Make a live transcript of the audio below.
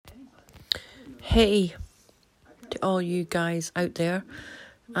Hey to all you guys out there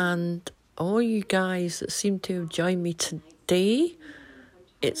and all you guys that seem to have joined me today.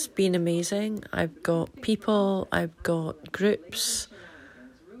 It's been amazing. I've got people, I've got groups,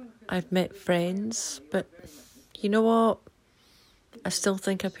 I've met friends, but you know what? I still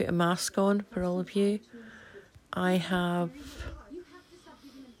think I put a mask on for all of you. I have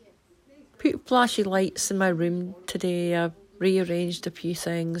put flashy lights in my room today. I've rearranged a few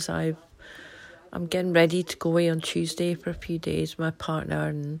things. I'm getting ready to go away on Tuesday for a few days with my partner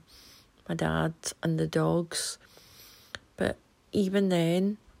and my dad and the dogs. But even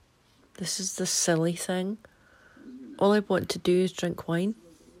then, this is the silly thing. All I want to do is drink wine.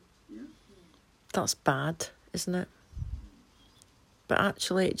 That's bad, isn't it? But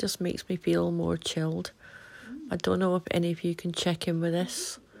actually, it just makes me feel more chilled. I don't know if any of you can check in with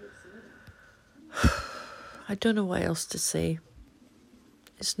this. I don't know what else to say.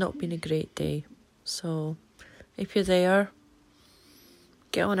 It's not been a great day. So, if you're there,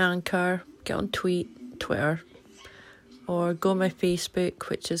 get on Anchor, get on Twitter, or go on my Facebook,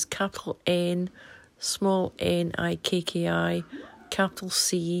 which is capital N, small Nikki, capital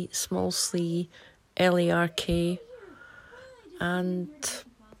C, small c, Lerk, and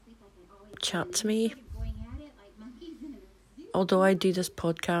chat to me. Although I do this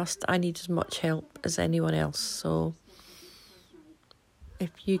podcast, I need as much help as anyone else. So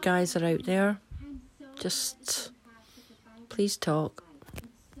if you guys are out there, just please talk.